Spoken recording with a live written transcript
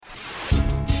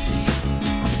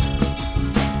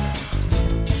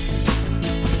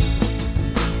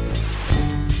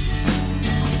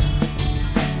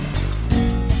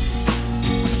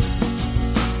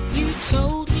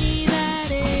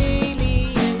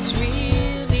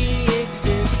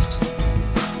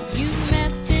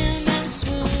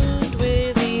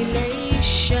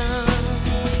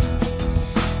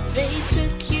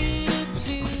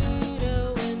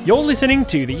You're listening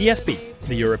to the ESP,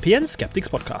 the European Skeptics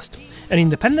Podcast, an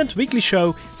independent weekly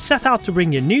show set out to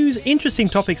bring you news, interesting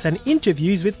topics and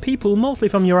interviews with people mostly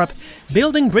from Europe,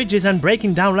 building bridges and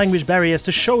breaking down language barriers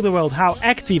to show the world how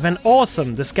active and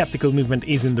awesome the skeptical movement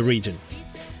is in the region.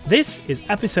 This is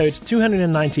episode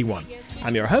 291.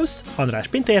 I'm your host, András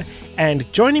Pintér, and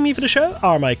joining me for the show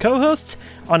are my co-hosts,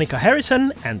 Annika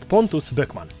Harrison and Pontus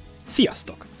Böckman.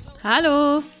 Sziasztok!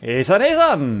 Hello!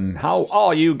 Isan! How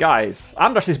are you guys?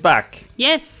 Anders is back.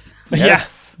 Yes!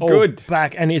 Yes, good.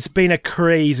 Back, and it's been a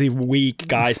crazy week,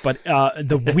 guys, but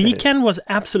the weekend was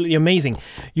absolutely amazing.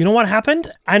 You know what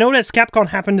happened? I know that SkepCon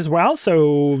happened as well,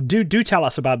 so do tell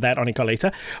us about that, Annika,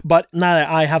 later. But now that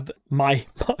I have my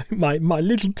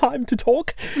little time to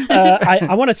talk,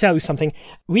 I want to tell you something.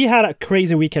 We had a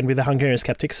crazy weekend with the Hungarian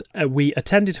Skeptics. We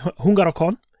attended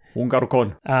Hungarocon.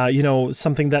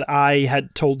 Something that I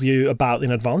had told you about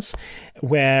in advance,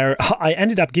 where I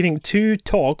ended up giving 2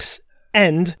 talks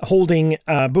and holding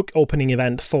a book opening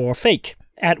event for Fake,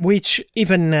 at which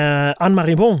even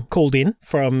Anne-Marie Bon called in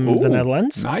from the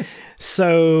Netherlands. Nice.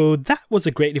 So that was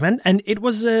a great event, and it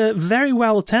was very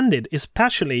well attended,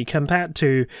 especially compared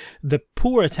to the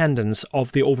poor attendance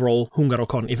of the overall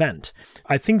Hungarocon event.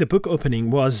 I think the book opening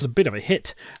was a bit of a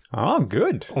hit. Oh,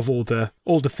 good. Of all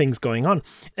the things going on.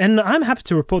 And I'm happy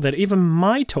to report that even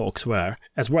my talks were,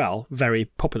 as well, very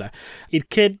popular.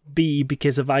 It could be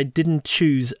because I didn't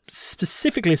choose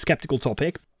specifically a skeptical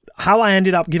topic. How I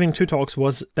ended up giving 2 talks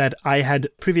was that I had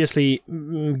previously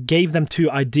gave them 2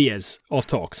 ideas of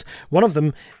talks. One of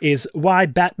them is why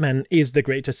Batman is the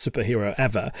greatest superhero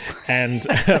ever, and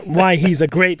why he's a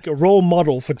great role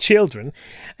model for children,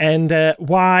 and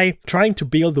why trying to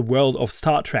build the world of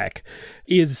Star Trek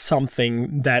is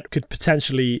something that could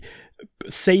potentially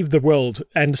save the world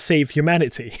and save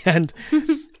humanity. And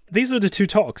these were the 2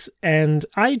 talks, and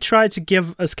I tried to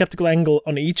give a skeptical angle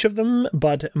on each of them,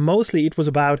 but mostly it was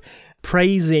about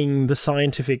praising the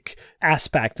scientific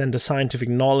aspect and the scientific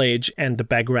knowledge and the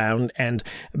background, and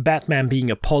Batman being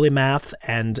a polymath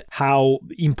and how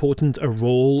important a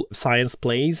role science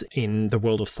plays in the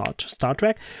world of Star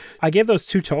Trek. I gave those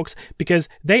 2 talks because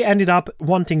they ended up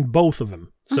wanting both of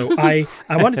them. So I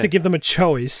wanted to give them a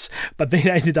choice, but they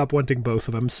ended up wanting both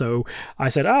of them. So I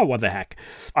said, what the heck?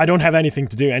 I don't have anything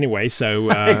to do anyway, so...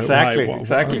 Exactly.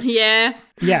 Yeah.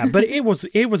 Yeah, but it was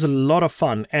a lot of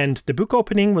fun, and the book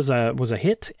opening was a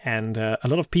hit, and a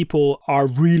lot of people are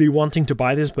really wanting to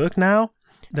buy this book now.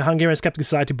 The Hungarian Skeptic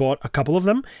Society bought a couple of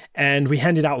them, and we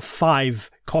handed out 5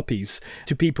 copies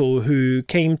to people who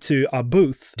came to our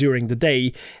booth during the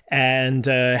day and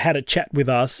had a chat with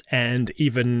us and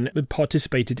even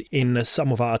participated in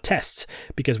some of our tests,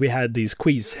 because we had these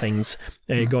quiz things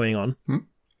going on.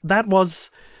 That was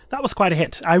quite a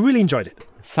hit. I really enjoyed it.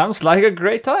 Sounds like a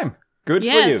great time. Good for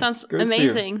you. Yeah, it sounds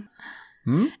amazing.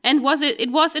 And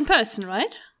it was in person,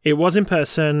 right? It was in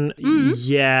person.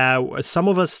 Yeah, some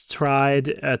of us tried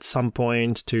at some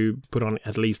point to put on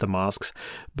at least the masks,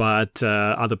 but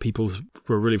other people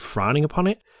were really frowning upon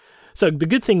it. So the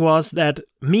good thing was that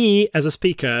me, as a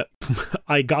speaker,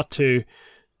 I got to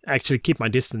actually keep my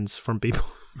distance from people.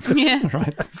 Yeah.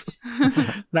 Right.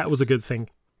 That was a good thing.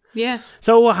 Yeah.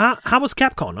 So how was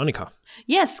Capcom, Annika?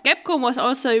 Yes, Capcom was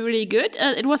also really good.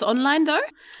 It was online though.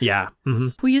 Yeah. Mm-hmm.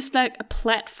 We used like a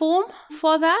platform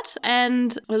for that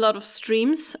and a lot of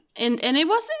streams, and it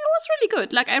was really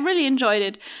good. Like I really enjoyed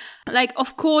it. Like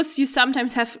of course you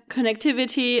sometimes have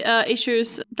connectivity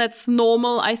issues. That's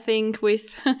normal, I think.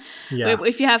 With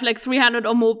if you have like 300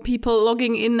 or more people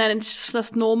logging in, then it's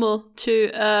just normal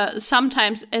to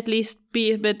sometimes at least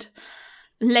be a bit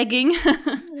lagging.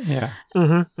 Yeah.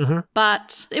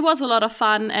 But it was a lot of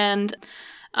fun, and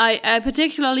I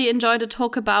particularly enjoyed the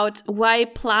talk about why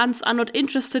plants are not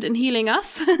interested in healing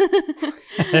us.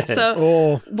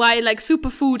 So why like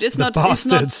superfood is not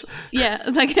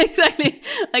like exactly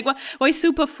like why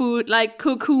superfood like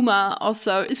curcuma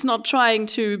also is not trying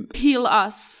to heal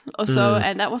us also,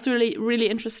 and that was really, really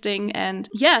interesting. And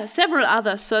yeah, several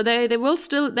others. So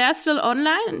they're still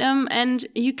online, and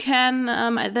you can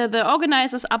the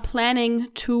organizers are planning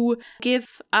to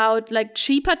give out like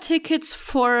cheaper tickets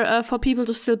for people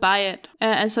to still buy it,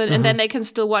 and then they can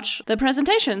still watch the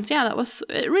presentations. Yeah, that was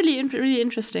really, really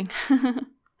interesting.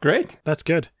 Great. That's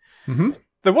good. Mm-hmm.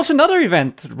 There was another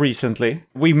event recently.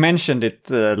 We mentioned it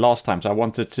last time, so I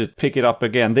wanted to pick it up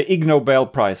again. The Ig Nobel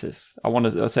prizes. I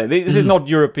wanted to say this is not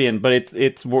European, but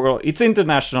it's world. It's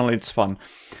international. It's fun.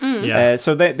 Yeah.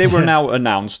 So they were now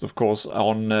announced, of course,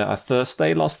 on last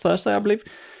Thursday, I believe.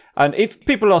 And if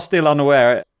people are still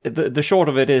unaware, the short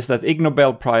of it is that Ig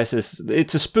Nobel Prizes,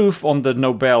 it's a spoof on the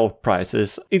Nobel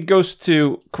Prizes. It goes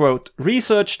to, quote,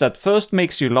 research that first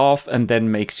makes you laugh and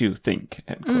then makes you think,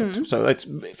 end quote. So it's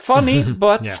funny,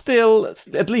 but still,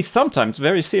 at least sometimes,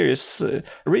 very serious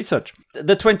research.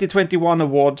 The 2021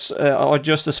 awards are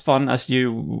just as fun as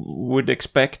you would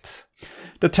expect.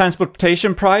 The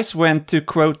Transportation Prize went to,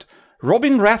 quote,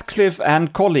 Robin Ratcliffe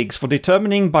and colleagues for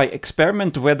determining by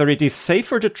experiment whether it is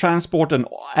safer to transport an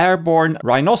airborne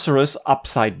rhinoceros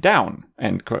upside down,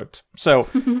 end quote. So,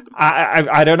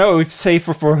 I don't know if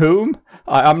safer for whom.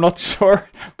 I'm not sure,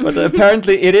 but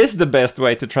apparently it is the best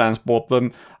way to transport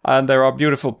them. And there are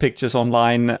beautiful pictures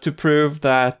online to prove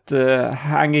that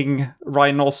hanging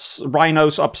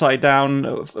rhinos upside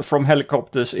down from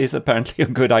helicopters is apparently a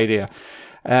good idea.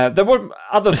 There were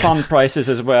other fun prizes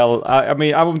as well. I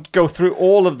mean, I won't go through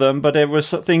all of them, but there were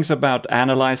things about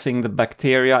analyzing the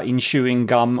bacteria in chewing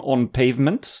gum on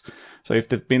pavements. So if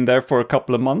they've been there for a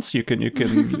couple of months, you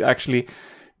can actually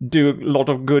do a lot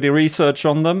of good research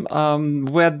on them.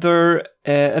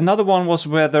 Another one was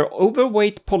whether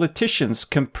overweight politicians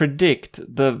can predict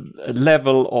the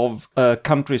level of a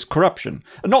country's corruption.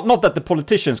 Not that the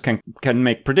politicians can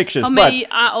make predictions, or maybe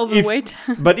are overweight.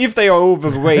 But if they are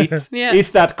overweight,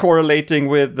 is that correlating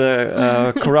with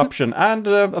corruption? And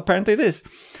apparently it is.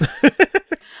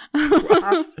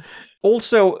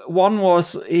 Also, one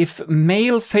was if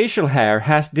male facial hair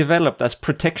has developed as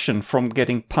protection from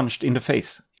getting punched in the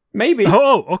face. Maybe.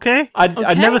 Oh, okay.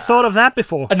 I never thought of that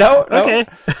before. No. Okay.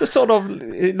 It's a sort of,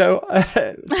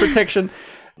 protection.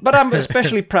 But I'm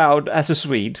especially proud as a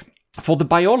Swede for the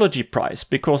biology prize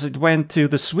because it went to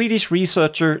the Swedish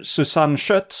researcher Susanne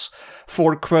Schötz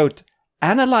for, quote,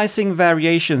 analyzing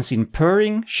variations in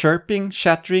purring, chirping,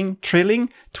 chattering,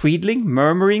 trilling, tweedling,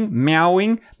 murmuring,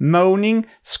 meowing, moaning,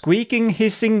 squeaking,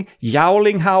 hissing,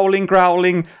 yowling, howling,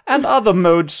 growling, and other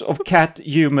modes of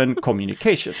cat-human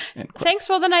communication. Thanks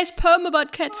for the nice poem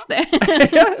about cats there.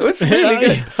 Yeah, it was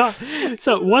really good.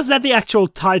 So, was that the actual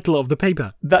title of the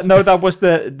paper? That was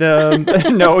the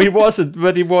no, it wasn't,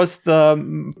 but it was the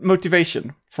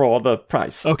motivation for the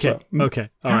prize. Okay, okay,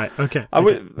 all right, okay.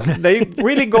 They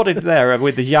really got it there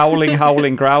with the yowling,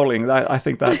 howling, growling. I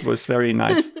think that was very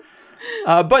nice.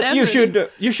 But definitely.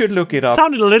 you should look it up.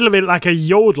 Sounded a little bit like a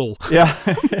yodel. Yeah.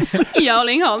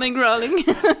 Yowling, howling, growling.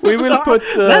 We will put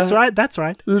that's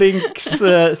right. Links,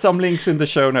 some links in the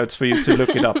show notes for you to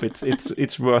look it up.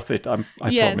 It's worth it. I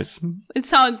promise. It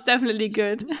sounds definitely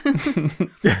good.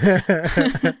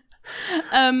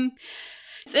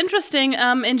 It's interesting.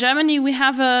 In Germany, we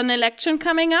have an election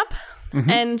coming up,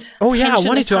 and I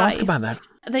wanted to ask about that.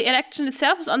 The election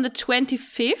itself is on the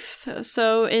 25th,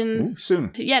 so in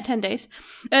soon. Yeah, 10 days.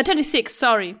 26,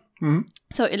 sorry. Mm-hmm.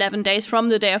 So 11 days from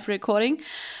the day of recording.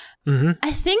 Mm-hmm.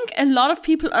 I think a lot of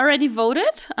people already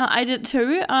voted. I did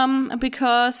too,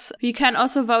 because you can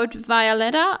also vote via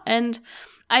letter, and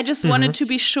I just wanted to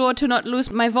be sure to not lose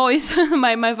my voice,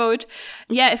 my vote.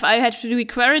 Yeah, if I had to be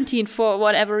quarantined for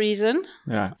whatever reason.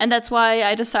 Yeah. And that's why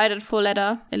I decided for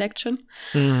letter election.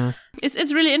 Mm-hmm.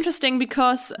 It's really interesting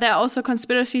because there are also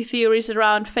conspiracy theories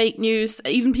around fake news.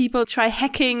 Even people try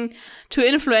hacking to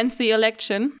influence the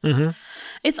election. Mm-hmm.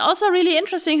 It's also really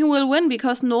interesting who will win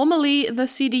because normally the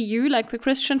CDU, like the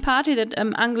Christian party that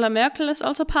Angela Merkel is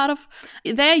also part of,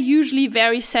 they're usually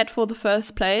very set for the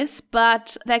first place.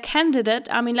 But their candidate,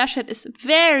 Armin Laschet, is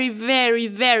very, very,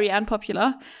 very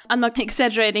unpopular. I'm not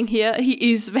exaggerating here.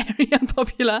 He is very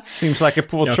unpopular. Seems like a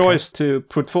poor choice to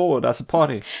put forward as a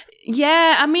party.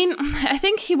 Yeah, I mean, I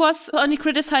think he was only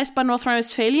criticized by North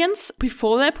Rhine-Westphalians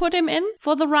before they put him in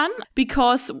for the run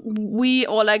because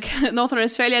North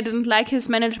Rhine-Westphalia didn't like his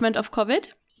management of COVID.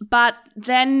 But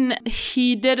then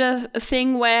he did a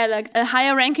thing where a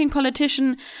higher ranking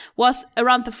politician was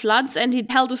around the floods and he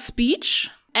held a speech.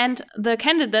 And the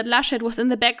candidate, Laschet, was in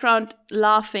the background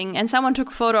laughing and someone took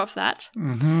a photo of that.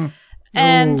 Mm-hmm.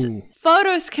 And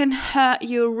photos can hurt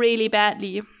you really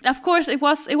badly. Of course, it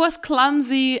was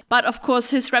clumsy, but of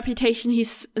course his reputation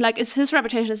is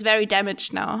very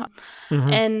damaged now.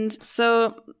 Mm-hmm. And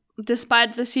so,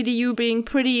 despite the CDU being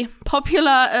pretty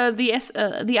popular,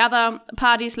 the other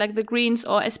parties like the Greens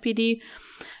or SPD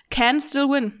can still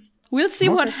win. We'll see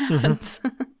what happens.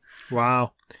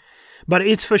 Wow, but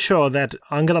it's for sure that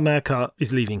Angela Merkel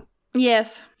is leaving.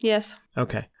 Yes.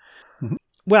 Okay.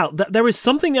 Well, there is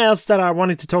something else that I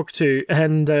wanted to talk to,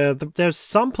 and there's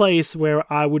some place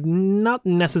where I would not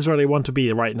necessarily want to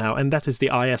be right now, and that is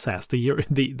the ISS,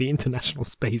 the International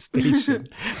Space Station.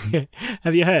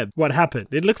 Have you heard what happened?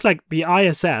 It looks like the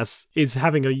ISS is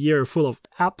having a year full of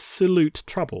absolute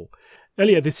trouble.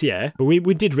 earlier this year, we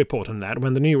did report on that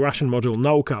when the new Russian module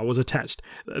Nauka was attached.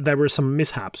 There were some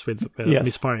mishaps with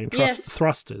misfiring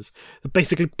thrusters that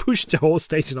basically pushed the whole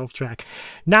station off track.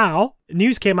 Now,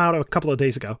 news came out a couple of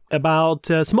days ago about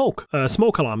smoke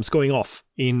alarms going off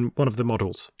in one of the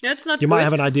modules. That's not You good. might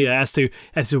have an idea as to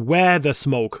where the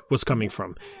smoke was coming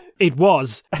from. It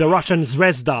was the Russian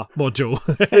Zvezda module.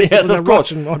 Yes, of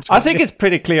course. Module. I think it's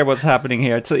pretty clear what's happening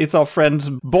here. It's our friends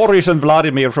Boris and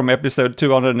Vladimir from episode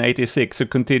 286 who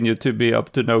continue to be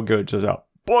up to no good. So,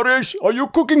 Boris, are you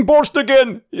cooking borscht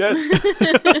again? Yes.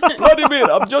 Vladimir,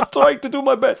 I'm just trying to do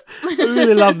my best. I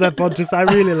really love that, Pontus. I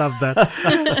really love that.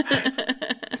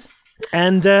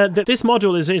 And this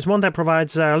module is one that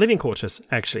provides living quarters,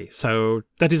 actually. So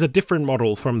that is a different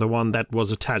model from the one that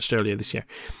was attached earlier this year.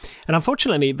 And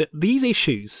unfortunately, these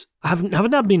issues have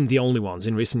not been the only ones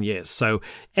in recent years. So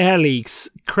air leaks,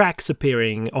 cracks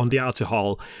appearing on the outer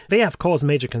hull, they have caused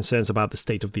major concerns about the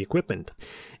state of the equipment.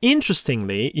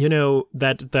 Interestingly, you know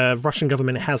that the Russian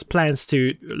government has plans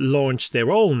to launch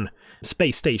their own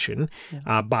space station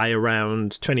by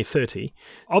around 2030.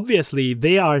 Obviously,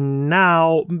 they are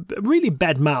now really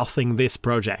bad-mouthing this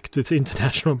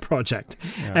international project.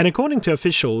 Yeah. And according to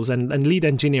officials and lead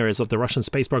engineers of the Russian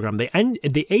space program,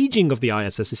 the aging of the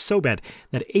ISS is so bad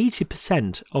that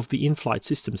 80% of the in-flight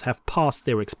systems have passed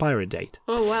their expiry date.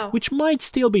 Oh, wow. Which might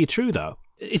still be true, though.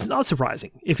 It's not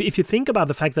surprising. If you think about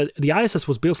the fact that the ISS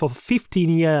was built for a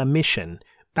 15-year mission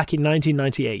back in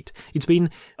 1998. It's been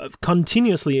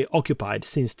continuously occupied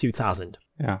since 2000.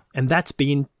 Yeah. And that's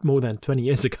been more than 20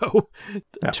 years ago.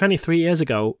 Yeah. 23 years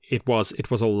ago, it was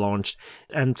all launched.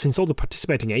 And since all the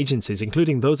participating agencies,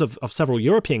 including those of several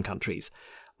European countries,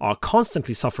 are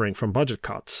constantly suffering from budget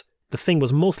cuts, the thing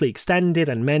was mostly extended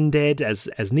and mended as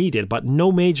needed, but no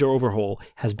major overhaul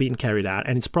has been carried out,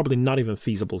 and it's probably not even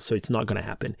feasible, so it's not going to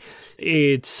happen.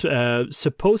 It's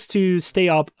supposed to stay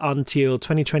up until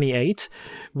 2028,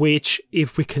 which,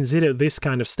 if we consider this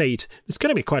kind of state, it's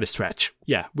going to be quite a stretch.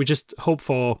 Yeah, we just hope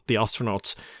for the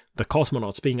astronauts, the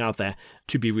cosmonauts being out there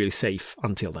to be really safe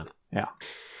until then. Yeah.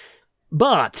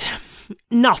 But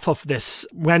enough of this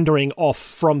wandering off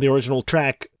from the original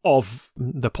track of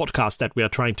the podcast that we are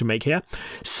trying to make here.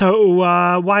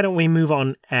 So why don't we move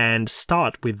on and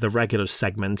start with the regular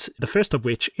segments, the first of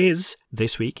which is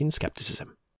This Week in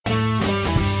Skepticism.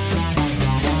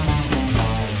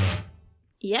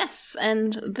 Yes,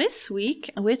 and this week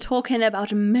we're talking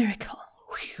about a miracle.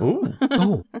 Ooh.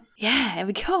 Oh. Yeah,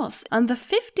 because on the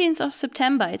 15th of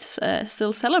September it's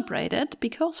still celebrated,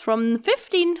 because from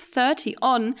 1530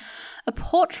 on, a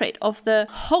portrait of the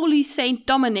Holy Saint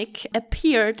Dominic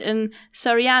appeared in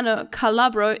Soriano,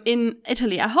 Calabro in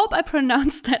Italy. I hope I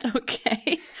pronounced that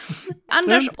okay.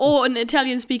 Anders or an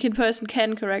Italian-speaking person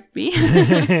can correct me.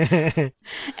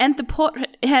 And the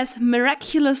portrait has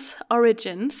miraculous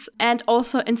origins and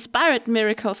also inspired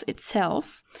miracles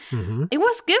itself. Mm-hmm. It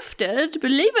was gifted,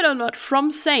 believe it or not,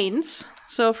 from saints,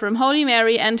 so from Holy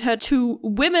Mary and her two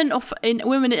women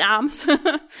in arms,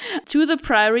 to the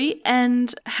priory,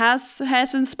 and has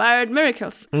inspired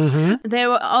miracles. Mm-hmm. There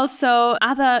were also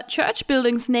other church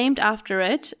buildings named after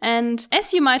it, and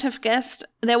as you might have guessed,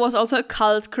 there was also a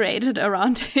cult created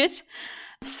around it.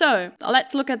 So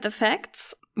let's look at the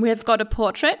facts. We have got a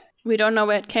portrait. We don't know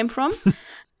where it came from.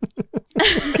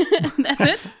 That's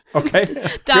it. Okay.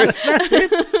 Done. That's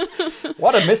it.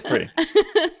 What a mystery.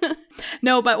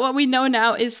 No, but what we know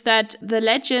now is that the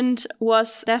legend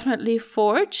was definitely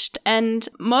forged and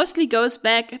mostly goes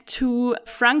back to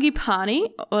Frangipani,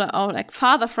 or like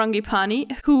Father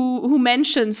Frangipani, who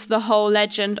mentions the whole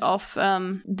legend of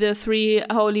the three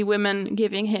holy women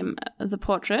giving him the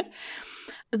portrait.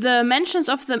 The mentions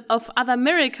of other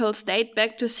miracles date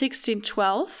back to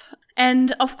 1612.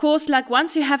 And of course, like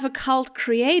once you have a cult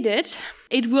created,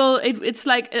 it's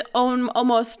like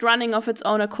almost running of its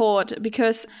own accord,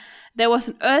 because there was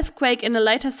an earthquake in a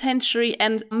later century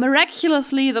and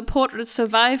miraculously the portrait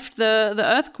survived the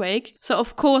earthquake. So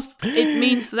of course it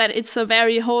means that it's a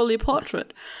very holy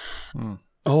portrait.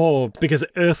 Oh, because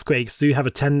earthquakes do have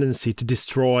a tendency to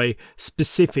destroy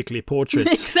specifically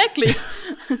portraits. Exactly.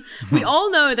 We all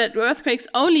know that earthquakes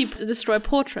only destroy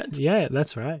portraits. Yeah,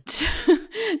 that's right.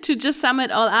 To just sum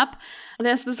it all up,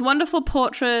 there's this wonderful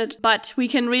portrait, but we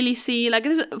can really see, like,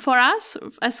 this, for us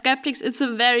as skeptics, it's a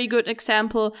very good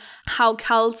example how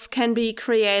cults can be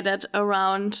created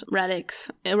around relics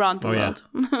around the world.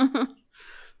 Yeah.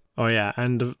 Oh, yeah,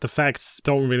 and the facts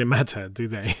don't really matter, do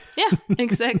they? Yeah,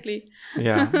 exactly.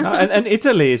 Yeah, and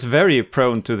Italy is very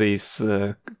prone to these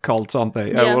cults, aren't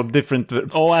they? Yeah. Or different fake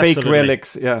absolutely.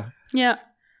 relics, yeah. Yeah.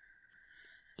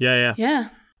 Yeah. Yeah.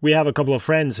 We have a couple of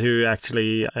friends who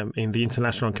actually, in the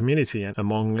international community and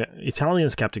among Italian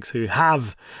skeptics, who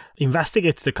have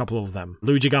investigated a couple of them.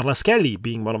 Luigi Garlaschelli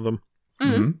being one of them.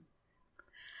 Mm-hmm.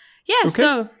 Yeah,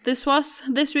 so this was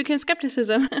This Week in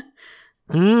Skepticism.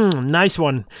 Nice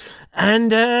one.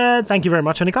 And thank you very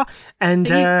much, Annika. And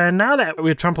now that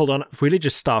we've trampled on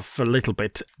religious stuff a little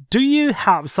bit, do you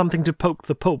have something to poke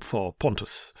the Pope for,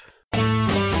 Pontus?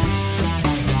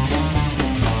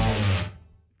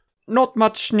 Not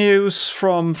much news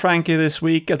from Frankie this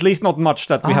week, at least not much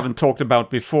that we haven't talked about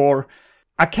before.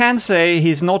 I can say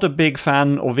he's not a big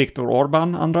fan of Viktor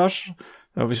Orban, Andras.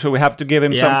 So we have to give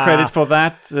him some credit for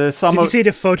that. Did you see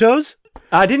the photos?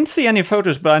 I didn't see any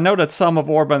photos, but I know that some of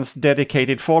Orban's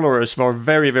dedicated followers were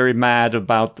very, very mad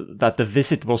about that the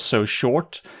visit was so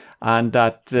short. And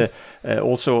that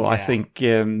I think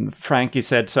Frankie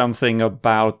said something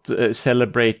about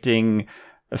celebrating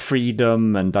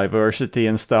freedom and diversity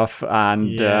and stuff,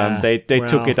 and they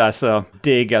took it as a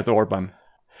dig at Orban.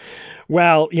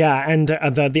 Well, yeah, and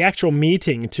the actual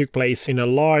meeting took place in a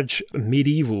large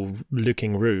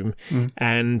medieval-looking room,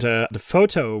 and the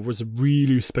photo was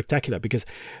really spectacular because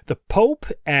the Pope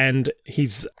and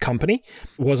his company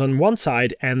was on one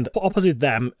side, and opposite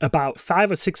them, about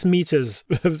 5 or 6 meters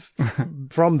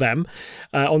from them,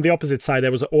 on the opposite side,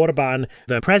 there was Orban,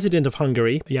 the president of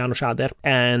Hungary, János Áder,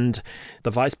 and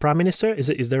the vice prime minister. Is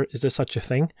there such a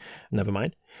thing? Never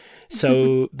mind.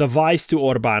 So the vice to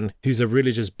Orban, who's a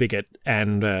religious bigot,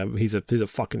 and he's a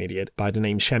fucking idiot by the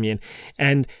name Semyon,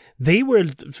 and they were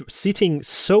sitting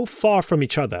so far from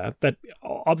each other that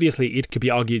obviously it could be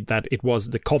argued that it was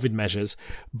the COVID measures,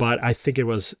 but I think it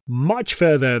was much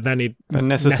further than it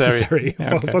necessary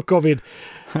for COVID.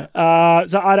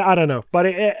 So I don't know, but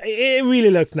it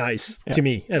really looked nice to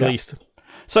me, at least.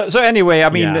 So anyway, I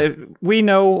mean,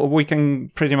 we can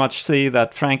pretty much see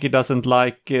that Frankie doesn't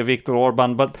like Viktor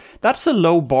Orban, but that's a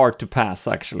low bar to pass,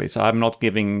 actually. So I'm not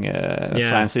giving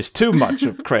Francis too much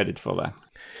of credit for that.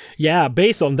 Yeah,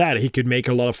 based on that, he could make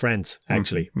a lot of friends,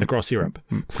 actually, across Europe.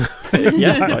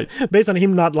 Right. Based on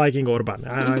him not liking Orban.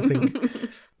 I think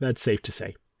that's safe to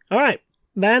say. All right,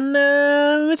 then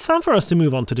it's time for us to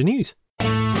move on to the news.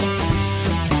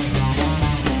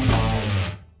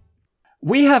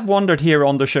 We have wondered here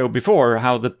on the show before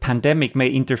how the pandemic may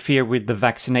interfere with the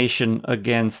vaccination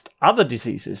against other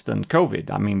diseases than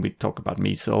COVID. I mean, we talk about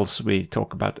measles, we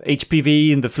talk about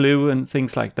HPV and the flu and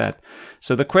things like that.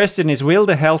 So the question is, will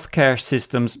the healthcare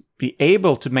systems be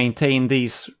able to maintain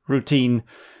these routine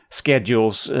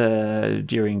schedules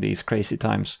during these crazy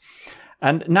times?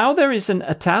 And now there is an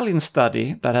Italian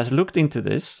study that has looked into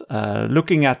this,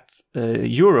 looking at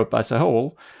Europe as a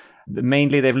whole.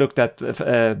 Mainly, they've looked at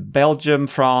Belgium,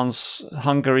 France,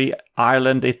 Hungary,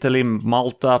 Ireland, Italy,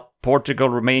 Malta, Portugal,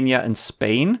 Romania, and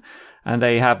Spain. And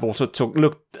they have also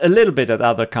looked a little bit at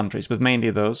other countries, but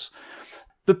mainly those.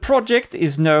 The project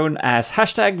is known as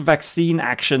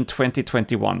 #VaccineAction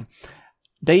 2021.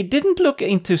 They didn't look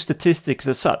into statistics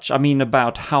as such, I mean,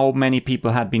 about how many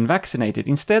people had been vaccinated.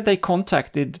 Instead, they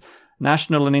contacted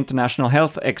national and international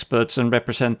health experts and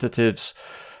representatives.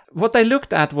 What they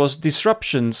looked at was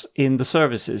disruptions in the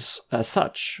services as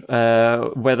such,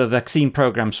 whether vaccine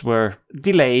programs were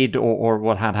delayed or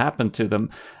what had happened to them.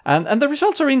 And the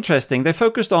results are interesting. They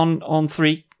focused on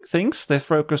 3 things. They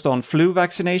focused on flu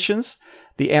vaccinations,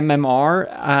 the MMR,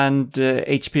 and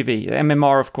HPV. The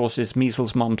MMR, of course, is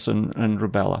measles, mumps, and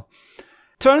rubella.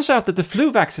 Turns out that the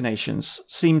flu vaccinations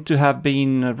seem to have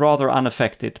been rather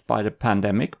unaffected by the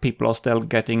pandemic. People are still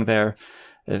getting their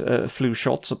flu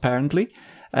shots, apparently.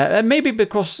 Maybe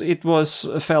because it was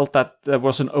felt that there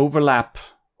was an overlap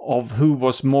of who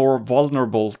was more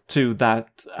vulnerable to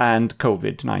that and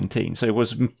COVID-19. So it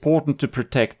was important to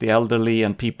protect the elderly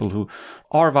and people who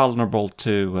are vulnerable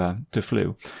to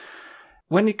flu.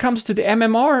 When it comes to the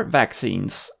MMR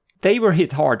vaccines, they were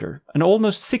hit harder. And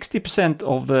almost 60%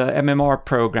 of the MMR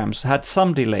programs had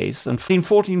some delays. And in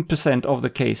 14% of the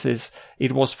cases,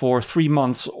 it was for 3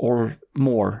 months or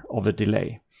more of a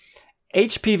delay.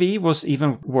 HPV was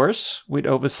even worse, with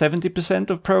over 70%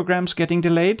 of programs getting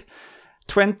delayed.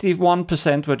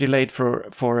 21% were delayed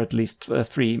for at least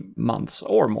 3 months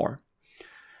or more.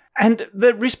 And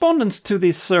the respondents to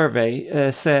this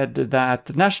survey said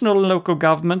that national and local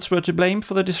governments were to blame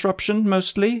for the disruption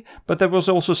mostly, but there was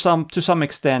also to some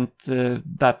extent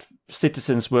that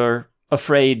citizens were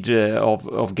afraid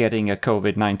of getting a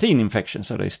COVID-19 infection,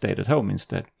 so they stayed at home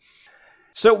instead.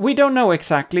 So we don't know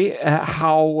exactly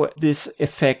how this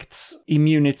affects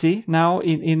immunity now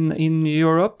in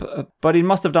Europe, but it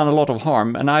must have done a lot of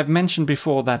harm. And I've mentioned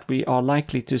before that we are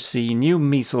likely to see new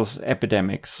measles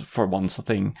epidemics, for one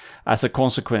thing, as a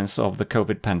consequence of the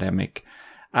COVID pandemic.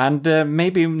 And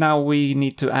maybe now we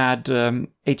need to add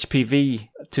HPV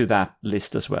to that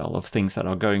list as well of things that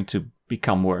are going to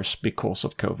become worse because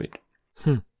of COVID.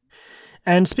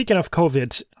 And speaking of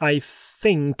COVID, I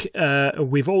think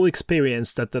we've all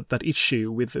experienced that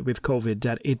issue with COVID,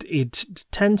 that it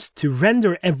tends to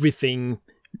render everything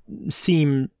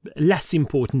seem less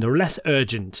important or less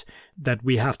urgent that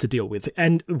we have to deal with.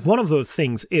 And one of those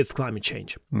things is climate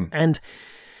change. And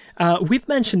we've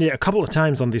mentioned it a couple of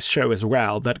times on this show as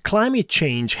well, that climate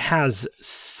change has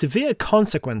severe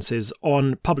consequences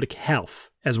on public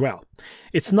health as well.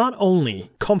 It's not only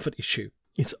a comfort issue,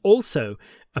 it's also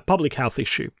a public health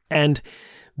issue. And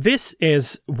this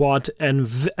is what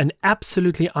an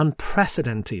absolutely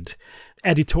unprecedented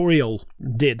editorial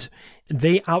did.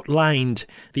 They outlined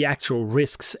the actual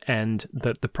risks and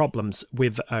the problems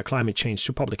with climate change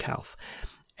to public health.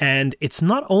 And it's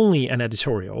not only an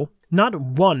editorial, not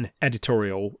one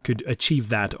editorial could achieve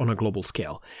that on a global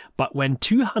scale, but when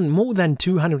more than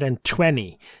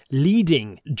 220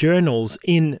 leading journals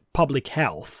in public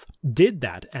health did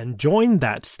that and joined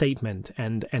that statement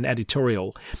and an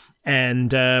editorial,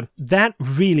 and that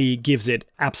really gives it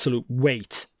absolute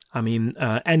weight. I mean,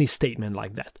 any statement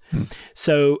like that.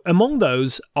 So among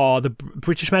those are the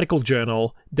British Medical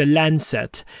Journal, The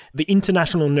Lancet, the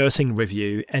International Nursing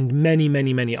Review, and many,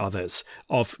 many, many others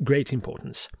of great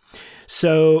importance.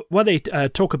 So what they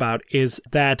talk about is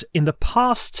that in the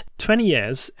past 20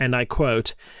 years, and I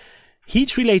quote,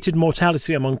 heat-related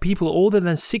mortality among people older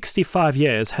than 65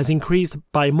 years has increased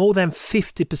by more than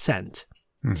 50%.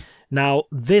 Now,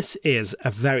 this is a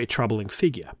very troubling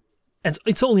figure. And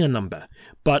it's only a number,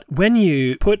 but when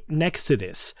you put next to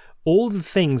this all the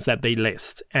things that they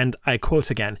list, and I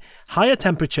quote again, higher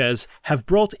temperatures have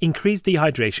brought increased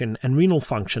dehydration and renal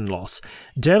function loss,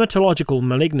 dermatological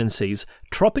malignancies,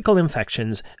 tropical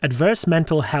infections, adverse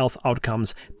mental health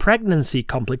outcomes, pregnancy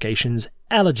complications,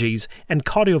 allergies, and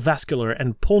cardiovascular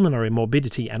and pulmonary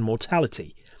morbidity and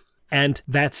mortality. And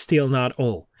that's still not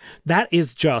all. That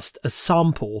is just a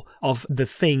sample of the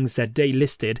things that they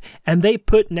listed, and they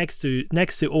put next to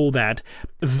all that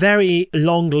a very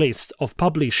long list of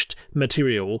published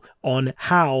material on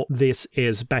how this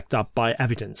is backed up by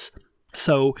evidence.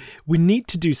 So we need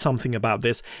to do something about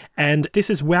this, and this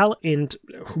is well in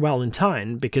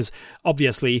time, because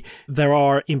obviously there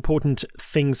are important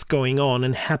things going on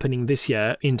and happening this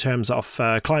year in terms of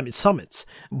climate summits.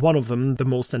 One of them, the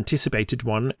most anticipated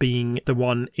one, being the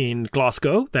one in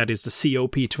Glasgow, that is the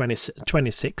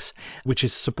COP26, which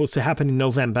is supposed to happen in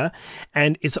November,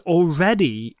 and is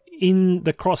already in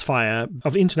the crossfire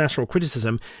of international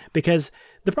criticism, because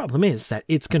the problem is that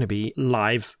it's going to be a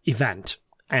live event.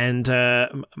 And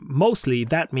mostly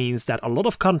that means that a lot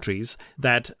of countries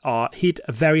that are hit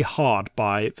very hard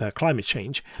by the climate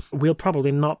change will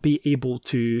probably not be able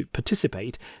to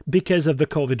participate because of the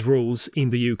COVID rules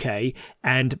in the UK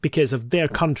and because of their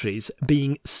countries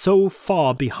being so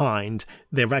far behind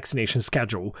their vaccination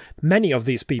schedule. Many of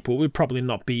these people will probably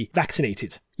not be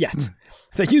vaccinated yet.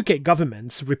 The UK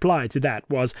government's reply to that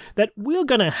was that we're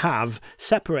going to have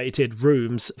separated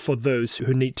rooms for those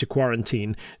who need to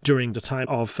quarantine during the time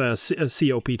of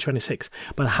COP26.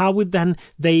 But how would then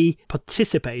they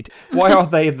participate? Why are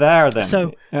they there then?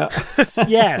 So,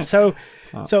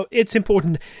 so it's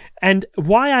important. And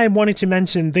why I wanted to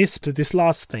mention this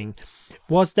last thing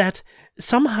was that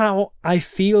somehow I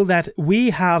feel that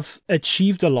we have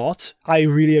achieved a lot. I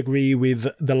really agree with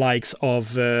the likes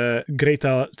of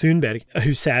Greta Thunberg,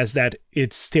 who says that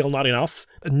it's still not enough.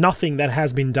 Nothing that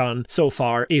has been done so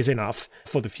far is enough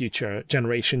for the future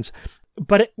generations.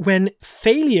 But when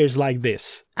failures like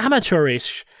this,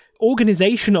 amateurish,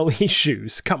 organizational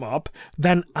issues come up,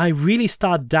 then I really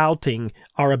start doubting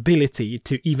our ability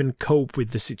to even cope with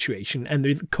the situation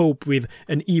and cope with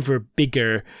an even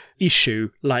bigger issue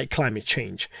like climate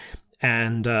change.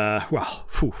 And,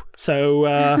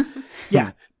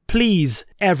 please,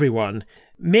 everyone,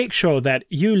 make sure that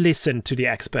you listen to the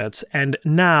experts. And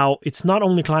now it's not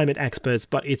only climate experts,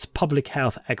 but it's public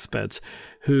health experts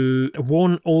who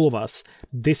warn all of us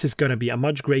this is going to be a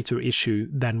much greater issue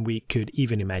than we could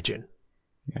even imagine.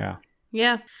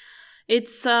 Yeah.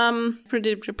 It's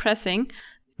pretty depressing.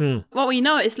 What we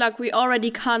know is we already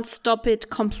can't stop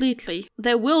it completely.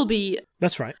 There will be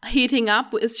That's right. heating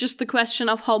up. It's just the question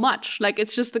of how much.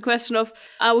 It's just the question of,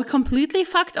 are we completely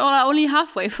fucked or are only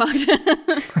halfway fucked?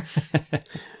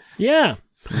 Yeah.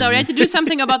 Sorry, I had to do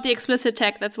something about the explicit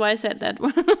tag. That's why I said that.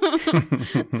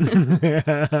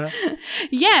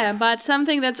 Yeah, but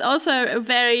something that's also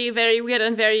very, very weird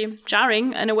and very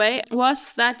jarring in a way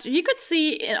was that you could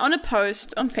see on a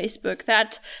post on Facebook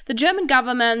that the German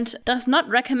government does not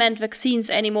recommend vaccines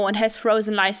anymore and has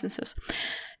frozen licenses.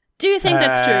 Do you think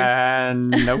that's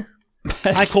true? No.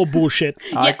 I call bullshit.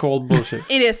 I call bullshit.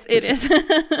 It is.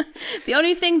 The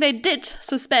only thing they did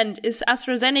suspend is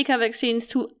AstraZeneca vaccines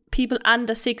to people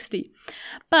under 60.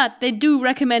 But they do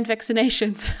recommend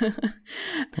vaccinations.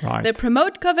 Right. They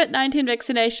promote COVID-19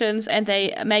 vaccinations and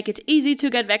they make it easy to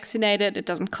get vaccinated. It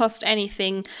doesn't cost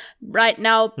anything right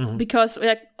now because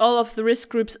all of the risk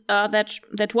groups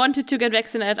that wanted to get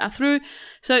vaccinated are through.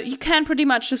 So you can pretty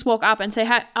much just walk up and say,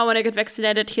 "Hi, I want to get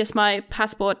vaccinated. Here's my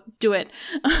passport. Do it."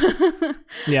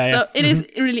 So it is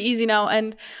really easy now.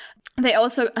 And they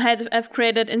also have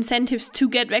created incentives to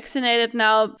get vaccinated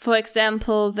now. For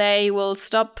example, they will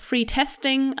stop free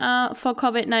testing for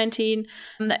COVID-19.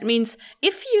 That means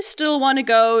if you still want to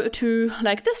go to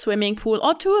like the swimming pool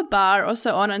or to a bar or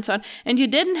so on, and you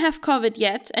didn't have COVID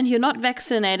yet and you're not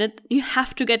vaccinated, you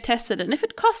have to get tested. And if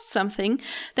it costs something,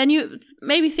 then you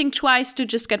maybe think twice to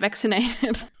just get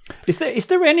vaccinated. Is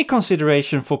there any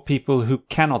consideration for people who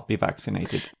cannot be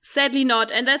vaccinated? Sadly not.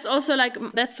 And that's also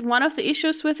that's one of the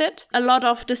issues with it. A lot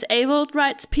of disabled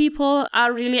rights people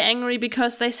are really angry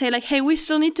because they say hey, we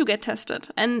still need to get tested.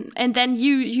 And then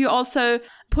you also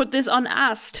put this on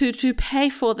us to pay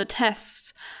for the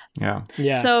tests. Yeah.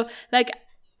 So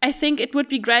I think it would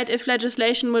be great if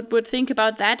legislation would think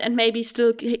about that and maybe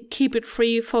still keep it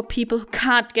free for people who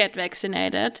can't get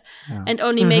vaccinated and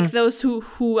only make those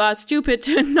who are stupid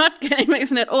to not getting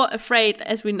vaccinated or afraid,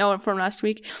 as we know from last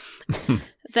week,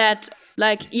 that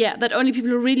only people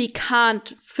who really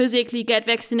can't physically get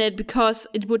vaccinated because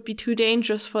it would be too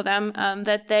dangerous for them,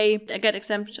 that they get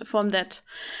exempt from that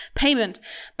payment.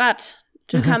 But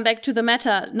to come back to the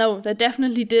matter, no, they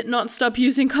definitely did not stop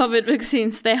using COVID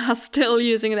vaccines. They are still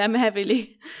using them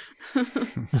heavily.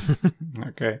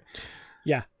 Okay.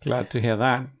 Yeah. Glad to hear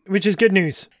that. Which is good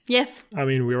news. Yes. I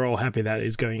mean, we're all happy that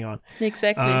it's going on.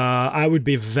 Exactly. I would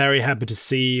be very happy to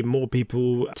see more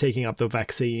people taking up the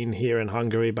vaccine here in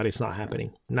Hungary, but it's not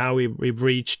happening. Now we've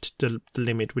reached the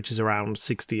limit, which is around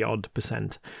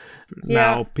 60-odd%.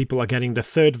 Now people are getting the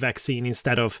third vaccine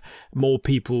instead of more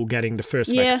people getting the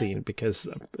first vaccine because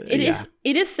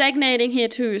it is stagnating here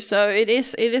too. So it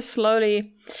is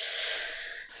slowly.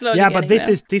 But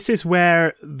this is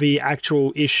where the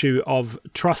actual issue of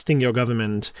trusting your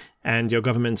government and your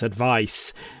government's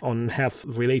advice on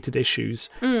health-related issues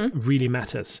really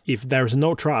matters. If there's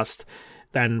no trust,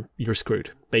 then you're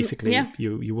screwed. Basically,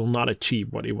 you will not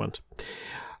achieve what you want.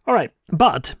 All right,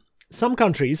 but some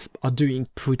countries are doing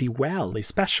pretty well,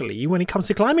 especially when it comes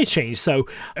to climate change. So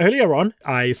earlier on,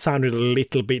 I sounded a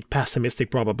little bit pessimistic,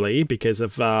 probably because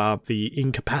of the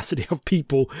incapacity of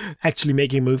people actually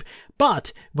making a move.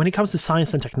 But when it comes to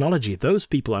science and technology, those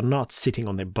people are not sitting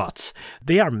on their butts.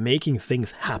 They are making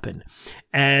things happen.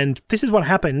 And this is what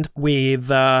happened with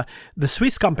the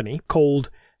Swiss company called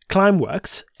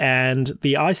Climeworks and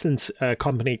the Iceland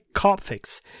company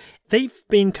Carbfix. They've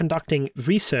been conducting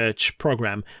research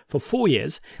program for 4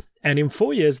 years, and in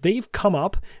 4 years, they've come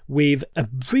up with a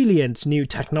brilliant new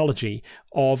technology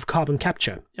of carbon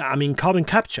capture. I mean, carbon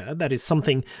capture, that is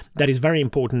something that is very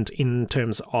important in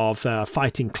terms of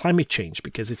fighting climate change,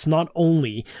 because it's not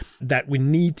only that we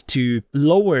need to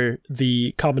lower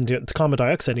the carbon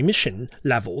dioxide emission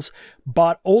levels,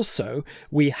 but also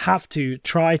we have to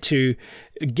try to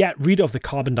get rid of the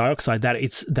carbon dioxide that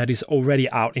is already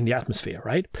out in the atmosphere,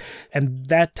 right? And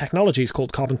that technology is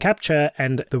called carbon capture,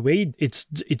 and the way it's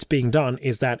being done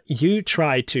is that you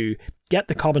try to get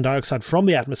the carbon dioxide from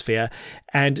the atmosphere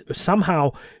and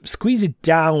somehow squeeze it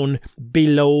down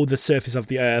below the surface of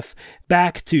the earth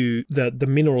back to the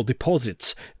mineral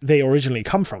deposits they originally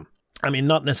come from. I mean,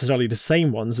 not necessarily the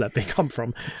same ones that they come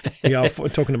from. We are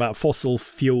talking about fossil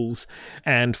fuels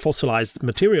and fossilized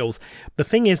materials. The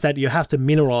thing is that you have to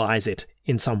mineralize it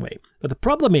in some way. But the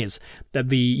problem is that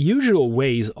the usual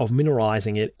ways of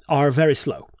mineralizing it are very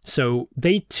slow. So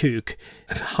they took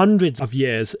hundreds of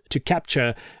years to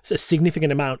capture a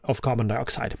significant amount of carbon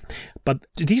dioxide. But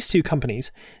these two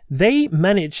companies, they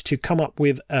managed to come up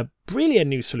with a brilliant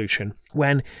new solution.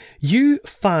 When you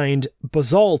find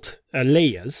basalt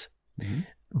layers,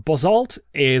 basalt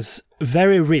is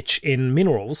very rich in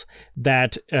minerals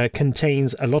that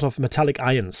contains a lot of metallic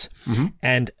ions,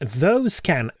 and those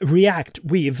can react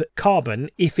with carbon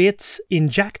if it's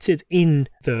injected in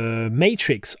the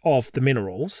matrix of the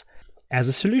minerals as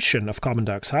a solution of carbon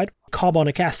dioxide,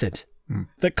 carbonic acid.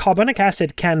 The carbonic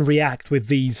acid can react with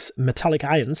these metallic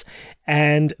ions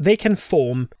and they can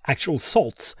form actual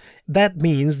salts. That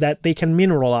means that they can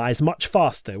mineralize much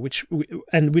faster,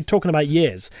 and we're talking about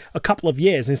years, a couple of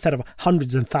years instead of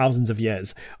hundreds and thousands of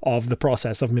years of the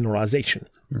process of mineralization.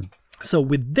 So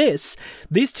with this,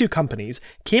 these two companies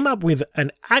came up with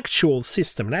an actual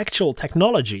system, an actual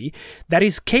technology that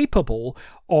is capable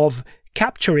of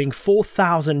capturing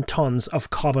 4,000 tons of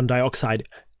carbon dioxide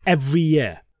every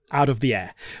year out of the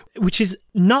air, which is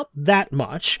not that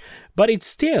much, but it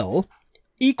still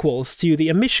equals to the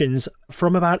emissions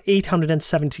from about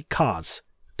 870 cars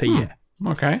per year.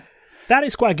 Okay. That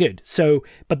is quite good. So,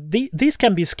 but this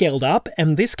can be scaled up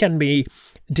and this can be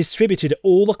distributed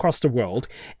all across the world.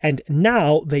 And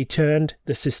now they turned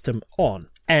the system on.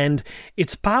 And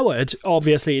it's powered,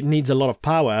 obviously it needs a lot of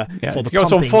power for the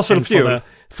pumping fossil and fuel.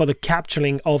 For the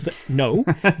capturing of the... No,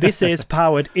 this is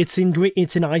powered, it's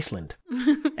in Iceland.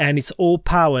 And it's all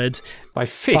powered by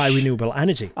fish. By renewable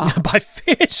energy. By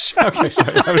fish. Okay,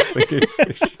 sorry, I was thinking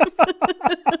fish.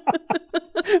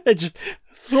 They're just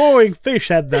throwing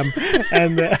fish at them.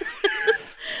 And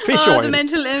fish oil. The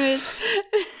mental image.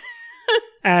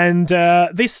 And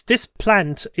this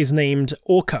plant is named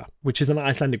orka, which is an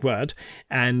Icelandic word,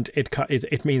 and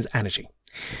it means energy.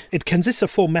 It consists of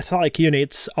 4 metallic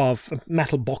units of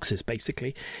metal boxes,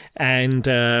 basically, and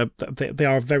they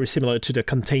are very similar to the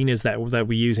containers that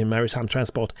we use in maritime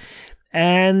transport.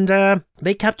 And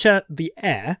they capture the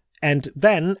air and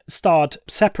then start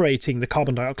separating the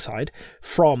carbon dioxide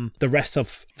from the rest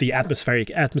of the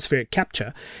atmospheric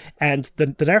capture, and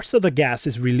the rest of the gas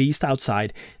is released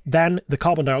outside. Then the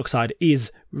carbon dioxide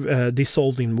is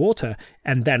dissolved in water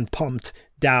and then pumped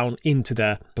down into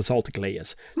the basaltic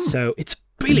layers. So it's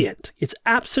brilliant. It's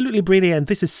absolutely brilliant.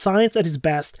 This is science at its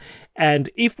best. And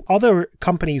if other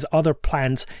companies, other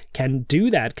plants can do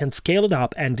that, can scale it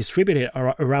up and distribute it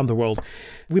around the world,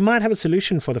 we might have a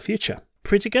solution for the future.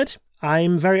 Pretty good.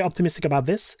 I'm very optimistic about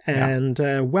this, and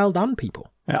well done, people.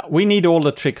 Yeah, we need all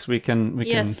the tricks we can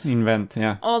invent.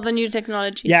 Yeah, all the new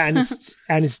technologies. Yeah,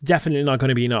 and it's definitely not going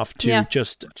to be enough to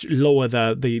just lower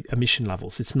the emission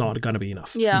levels. It's not going to be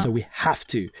enough. Yeah. So we have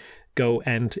to go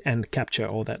and capture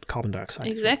all that carbon dioxide.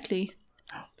 Exactly.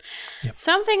 Yep.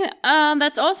 Something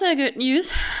that's also good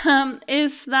news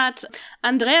is that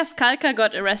Andreas Kalka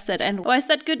got arrested. And why is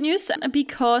that good news?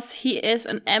 Because he is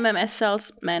an MMS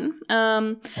salesman.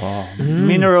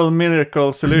 Mineral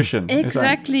miracle solution.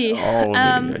 Exactly.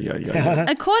 Yeah.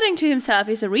 According to himself,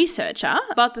 he's a researcher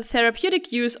about the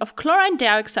therapeutic use of chlorine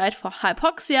dioxide for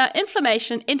hypoxia,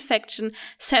 inflammation, infection,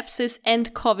 sepsis,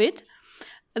 and COVID.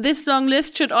 This long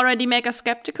list should already make us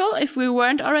skeptical if we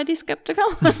weren't already skeptical.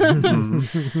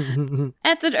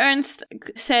 Edward Ernst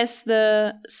says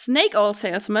the snake oil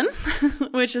salesman,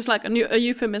 which is like a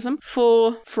euphemism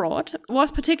for fraud,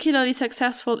 was particularly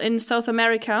successful in South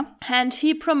America. And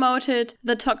he promoted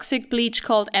the toxic bleach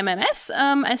called MMS,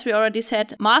 as we already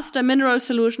said, Master Mineral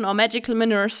Solution or Magical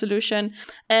Mineral Solution,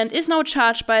 and is now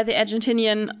charged by the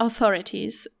Argentinian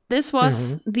authorities. This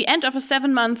was the end of a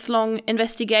 7-month-long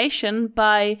investigation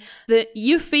by the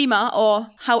EUFEMA, or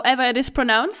however it is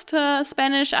pronounced,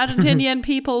 Spanish, Argentinian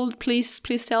people, please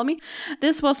tell me.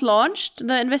 This was launched,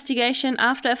 the investigation,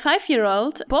 after a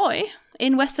 5-year-old boy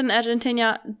in Western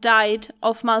Argentina died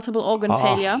of multiple organ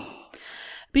failure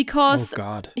because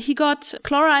he got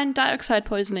chlorine dioxide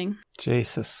poisoning.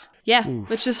 Jesus. Yeah,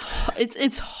 which is,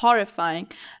 it's horrifying.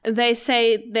 They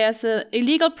say there's an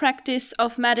illegal practice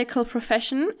of medical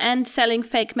profession and selling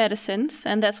fake medicines,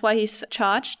 and that's why he's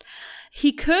charged.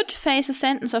 He could face a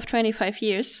sentence of 25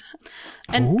 years.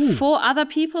 And 4 other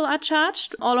people are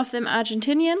charged, all of them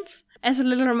Argentinians. As a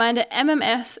little reminder,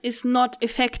 MMS is not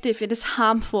effective, it is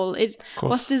harmful. It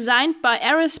was designed by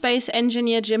aerospace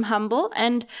engineer Jim Humble,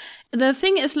 and the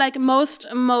thing is, like most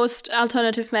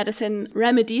alternative medicine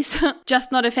remedies,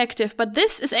 just not effective. But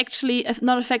this is actually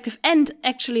not effective and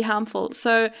actually harmful.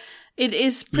 So it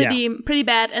is pretty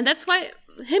bad. And that's why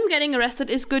him getting arrested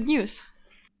is good news.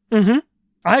 Mm-hmm.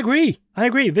 I agree.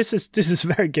 This is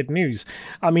very good news.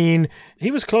 I mean,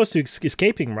 he was close to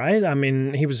escaping, right? I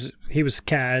mean, he was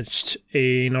catched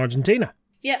in Argentina.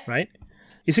 Yeah. Right?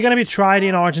 Is he going to be tried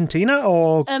in Argentina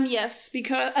or? Yes,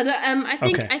 because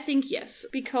I think yes,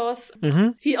 because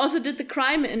he also did the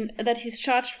crime that he's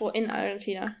charged for in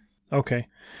Argentina. Okay,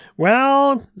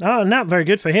 well, not very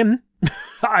good for him.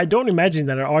 I don't imagine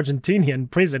that an Argentinian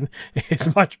prison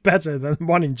is much better than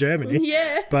one in Germany.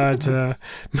 Yeah, but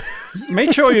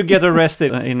make sure you get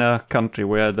arrested in a country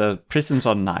where the prisons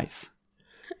are nice.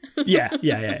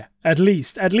 Yeah. At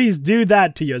least do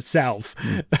that to yourself.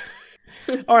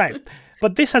 All right.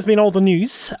 But this has been all the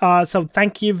news. So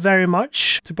thank you very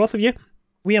much to both of you.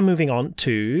 We are moving on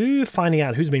to finding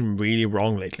out who's been really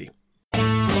wrong lately.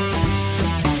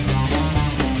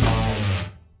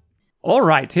 All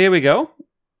right, here we go.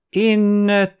 In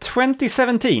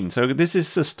 2017, so this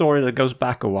is a story that goes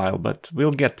back a while, but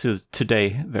we'll get to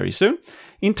today very soon.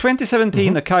 In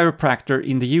 2017, a chiropractor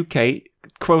in the UK,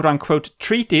 quote-unquote,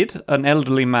 treated an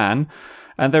elderly man,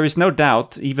 and there is no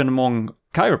doubt, even among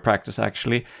chiropractors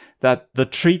actually, that the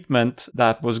treatment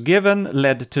that was given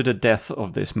led to the death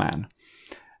of this man.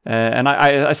 And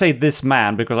I say this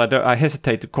man because I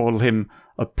hesitate to call him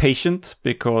a patient,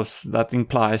 because that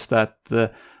implies that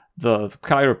the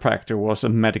chiropractor was a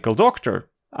medical doctor.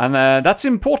 And that's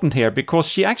important here because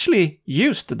she actually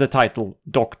used the title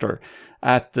doctor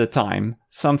at the time,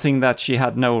 something that she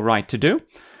had no right to do.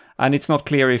 And it's not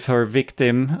clear if her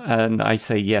victim, and I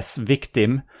say yes,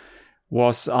 victim,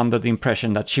 was under the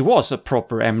impression that she was a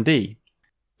proper MD.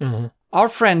 Mm-hmm. Our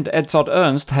friend Edzard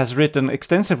Ernst has written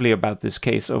extensively about this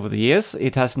case over the years.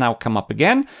 It has now come up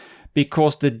again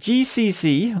because the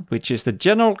GCC, which is the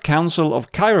General Council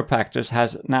of Chiropractors,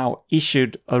 has now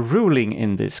issued a ruling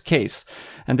in this case.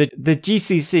 And the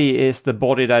GCC is the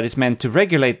body that is meant to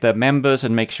regulate their members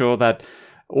and make sure that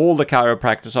all the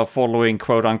chiropractors are following,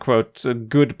 quote-unquote,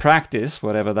 good practice,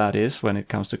 whatever that is when it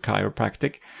comes to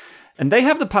chiropractic. And they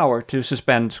have the power to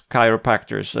suspend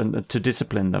chiropractors and to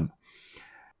discipline them.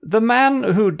 The man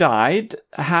who died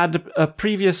had a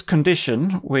previous condition,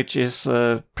 which is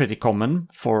pretty common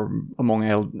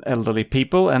among elderly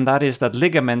people, and that is that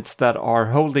ligaments that are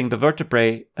holding the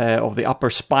vertebrae of the upper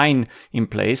spine in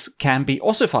place can be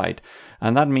ossified.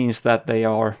 And that means that they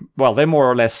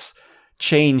more or less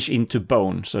change into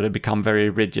bone, so they become very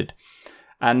rigid.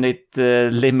 And it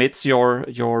limits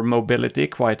your mobility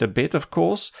quite a bit, of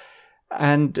course.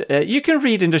 And you can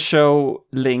read in the show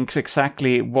links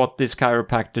exactly what this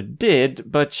chiropractor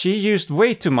did, but she used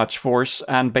way too much force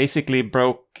and basically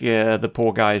broke the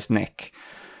poor guy's neck.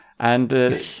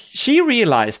 And she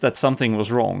realized that something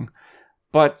was wrong.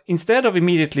 But instead of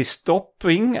immediately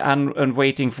stopping and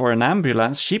waiting for an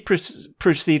ambulance, she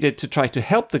proceeded to try to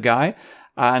help the guy,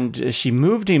 and she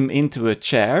moved him into a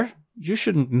chair. You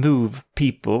shouldn't move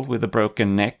people with a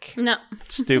broken neck. No.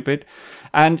 Stupid.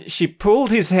 And she pulled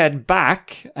his head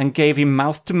back and gave him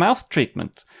mouth-to-mouth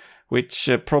treatment, which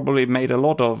probably made a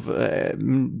lot of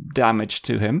damage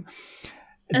to him.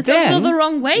 It's also the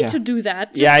wrong way to do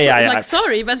that.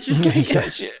 Sorry, but it's just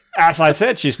like... as I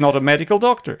said, she's not a medical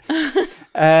doctor.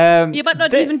 But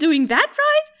not even doing that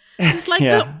right? It's like,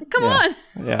 come on.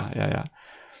 Yeah.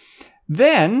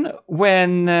 Then,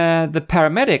 when the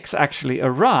paramedics actually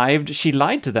arrived, she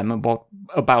lied to them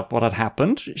about what had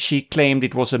happened. She claimed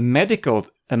it was a medical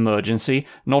emergency,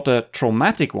 not a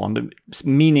traumatic one,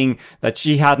 meaning that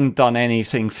she hadn't done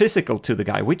anything physical to the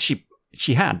guy, which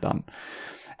she had done.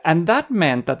 And that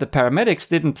meant that the paramedics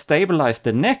didn't stabilize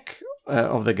the neck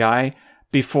of the guy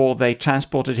before they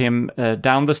transported him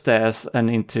down the stairs and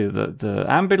into the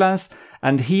ambulance.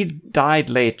 And he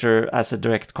died later as a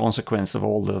direct consequence of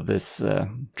all of this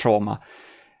trauma.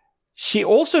 She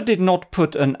also did not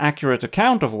put an accurate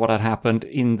account of what had happened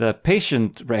in the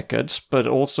patient records, but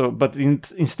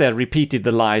instead repeated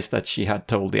the lies that she had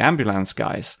told the ambulance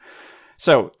guys.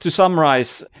 So, to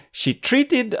summarize, she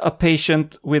treated a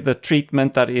patient with a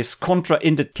treatment that is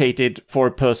contraindicated for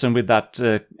a person with that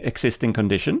existing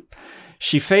condition.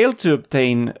 She failed to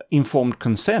obtain informed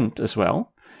consent as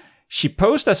well. She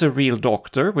posed as a real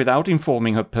doctor without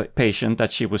informing her patient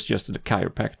that she was just a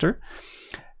chiropractor.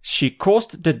 She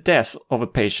caused the death of a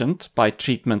patient by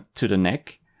treatment to the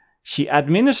neck. She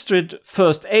administered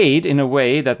first aid in a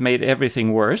way that made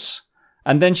everything worse.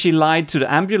 And then she lied to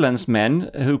the ambulance men,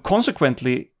 who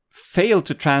consequently failed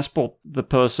to transport the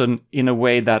person in a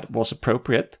way that was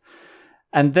appropriate.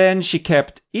 And then she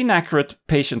kept inaccurate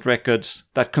patient records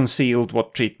that concealed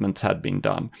what treatments had been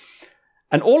done.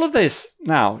 And all of this,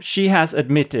 now, she has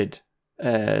admitted.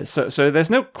 So there's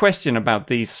no question about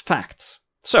these facts.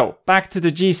 So, back to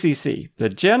the GCC, the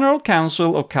General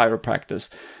Council of Chiropractors.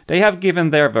 They have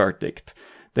given their verdict.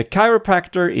 The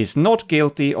chiropractor is not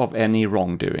guilty of any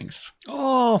wrongdoings.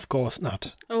 Oh, of course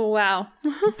not. Oh, wow.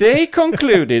 They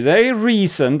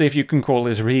reasoned, if you can call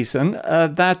this reason,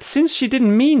 that since she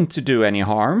didn't mean to do any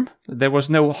harm, there was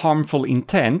no harmful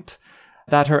intent,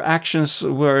 that her actions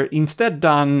were instead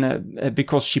done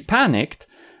because she panicked,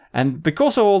 and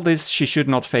because of all this, she should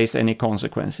not face any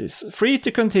consequences. Free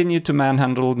to continue to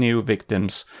manhandle new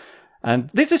victims. And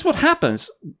this is what happens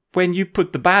when you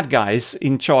put the bad guys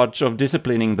in charge of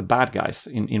disciplining the bad guys,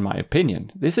 in my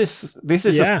opinion. This is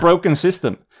a broken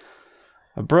system.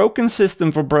 A broken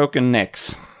system for broken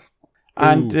necks.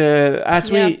 And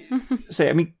as we say,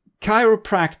 I mean,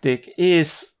 chiropractic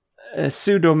is a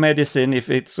pseudo-medicine, if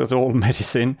it's at all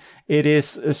medicine. It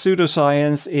is a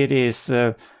pseudoscience. It is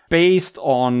based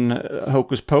on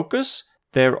hocus pocus.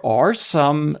 There are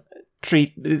some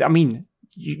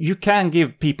you can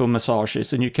give people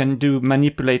massages and you can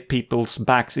manipulate people's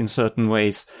backs in certain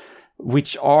ways,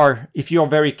 which are, if you're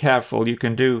very careful, you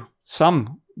can do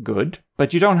some good,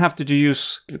 but you don't have to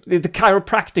use, the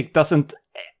chiropractic doesn't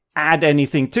add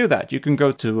anything to that. You can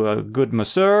go to a good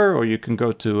masseur or you can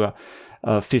go to a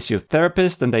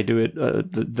physiotherapist and they do it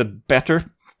the better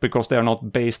because they're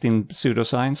not based in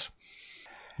pseudoscience.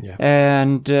 Yeah.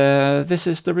 And this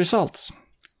is the results.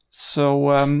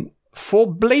 So for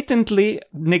blatantly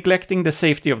neglecting the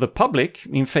safety of the public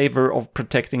in favor of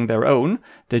protecting their own,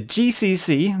 the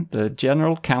GCC, the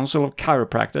General Council of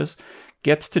Chiropractors,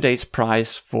 gets today's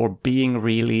prize for being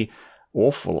really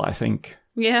awful, I think.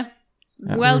 Yeah.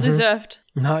 Well deserved.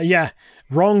 No, yeah.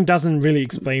 Wrong doesn't really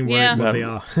explain what they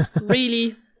are.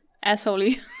 Really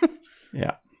assholey.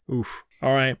 Yeah. Oof.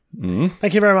 All right.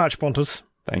 Thank you very much, Pontus.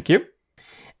 Thank you.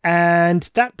 And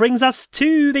that brings us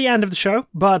to the end of the show.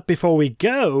 But before we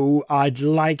go, I'd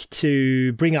like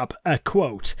to bring up a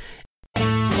quote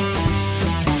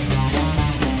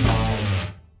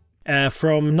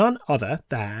from none other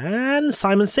than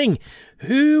Simon Singh,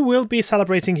 who will be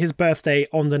celebrating his birthday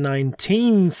on the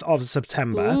 19th of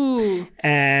September. Ooh,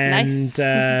 and nice.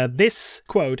 This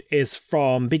quote is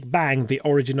from Big Bang, The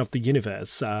Origin of the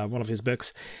Universe, one of his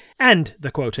books. And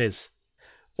the quote is,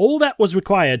 "All that was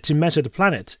required to measure the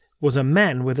planet was a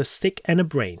man with a stick and a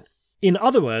brain. In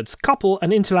other words, couple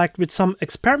an intellect with some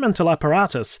experimental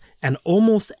apparatus, and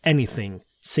almost anything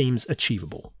seems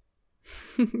achievable."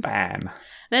 Bam.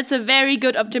 That's a very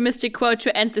good optimistic quote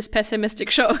to end this pessimistic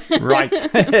show. Right.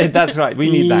 That's right.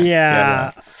 We need that.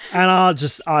 Yeah. And I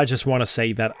just want to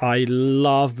say that I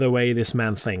love the way this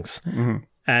man thinks. Mm-hmm.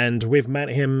 And we've met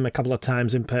him a couple of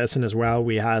times in person as well.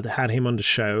 We had him on the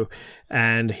show,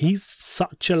 and he's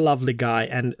such a lovely guy.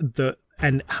 And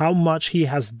how much he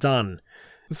has done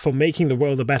for making the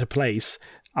world a better place.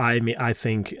 I mean, I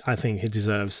think he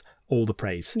deserves all the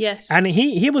praise. Yes. And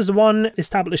he was the one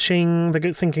establishing the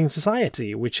Good Thinking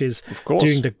Society, which is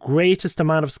doing the greatest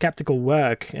amount of skeptical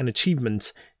work and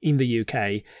achievements in the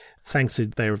UK, thanks to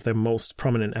their most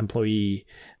prominent employee,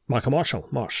 Michael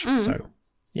Marsh. So,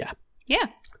 yeah. Yeah.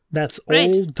 That's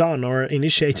all done or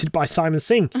initiated by Simon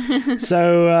Singh.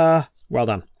 So, well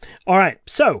done. All right.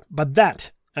 So, but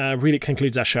that really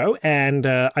concludes our show. And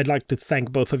I'd like to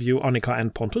thank both of you, Annika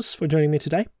and Pontus, for joining me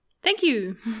today. Thank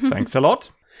you. Thanks a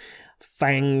lot.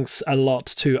 Thanks a lot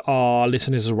to our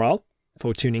listeners as well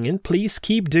for tuning in. Please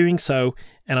keep doing so.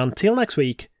 And until next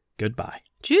week, goodbye.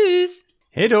 Tschüss.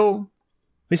 Hej då.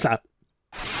 Vi släpp.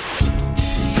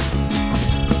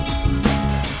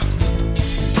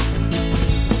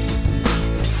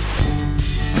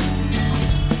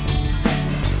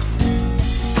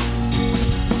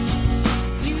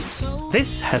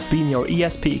 This has been your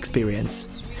ESP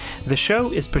experience. The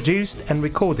show is produced and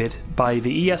recorded by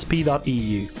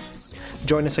TheESP.eu.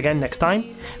 Join us again next time,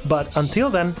 but until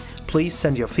then, please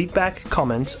send your feedback,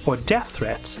 comments, or death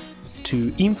threats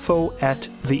to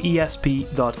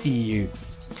info@theesp.eu.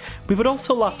 We would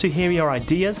also love to hear your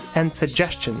ideas and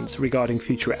suggestions regarding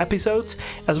future episodes,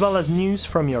 as well as news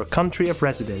from your country of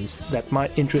residence that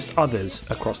might interest others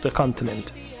across the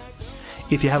continent.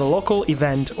 If you have a local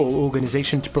event or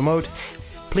organization to promote,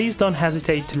 please don't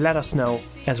hesitate to let us know,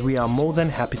 as we are more than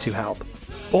happy to help.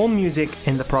 All music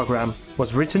in the program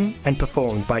was written and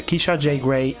performed by Keisha J.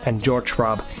 Gray and George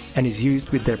Schwab and is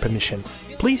used with their permission.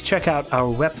 Please check out our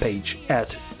webpage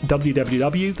at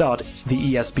www.theesp.eu,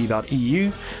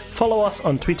 follow us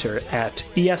on Twitter at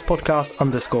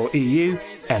espodcast_EU,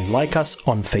 and like us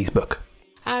on Facebook.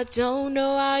 I don't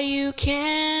know how you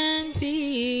can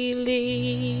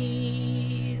believe.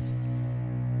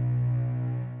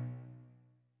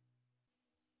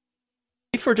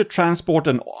 To transport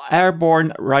an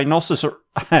airborne rhinoceros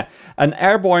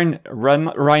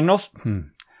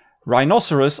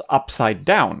rhinoceros upside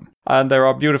down. And there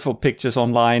are beautiful pictures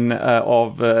online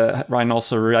of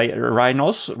rhinos.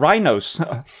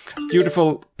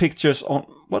 Beautiful pictures on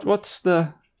what's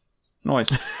the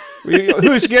noise?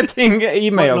 Who's getting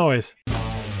emails? What noise?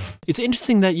 It's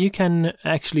interesting that you can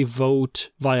actually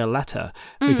vote via letter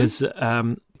because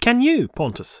can you,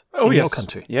 Pontus? Oh, in yes. your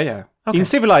country? Yeah. Okay. In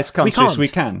civilized countries, we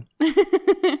can.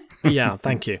 Yeah,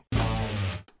 thank you.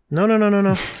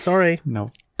 No. Sorry.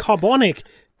 No. Carbonic.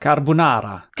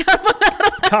 Carbonara.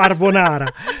 Carbonara.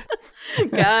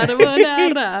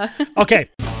 Carbonara. Okay.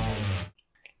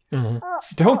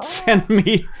 Don't send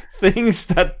me things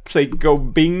that say go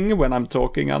bing when I'm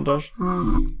talking, Anders.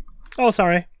 Oh,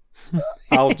 sorry.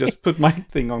 I'll just put my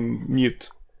thing on mute.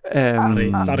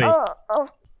 Sorry.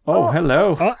 Oh,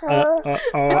 hello.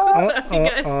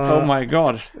 Oh my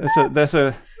god. There's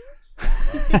a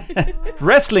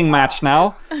wrestling match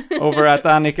now over at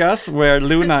Annika's where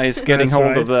Luna is getting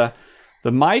hold of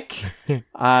the mic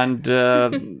and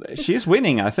she's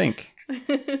winning, I think.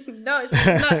 No, she's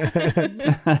not.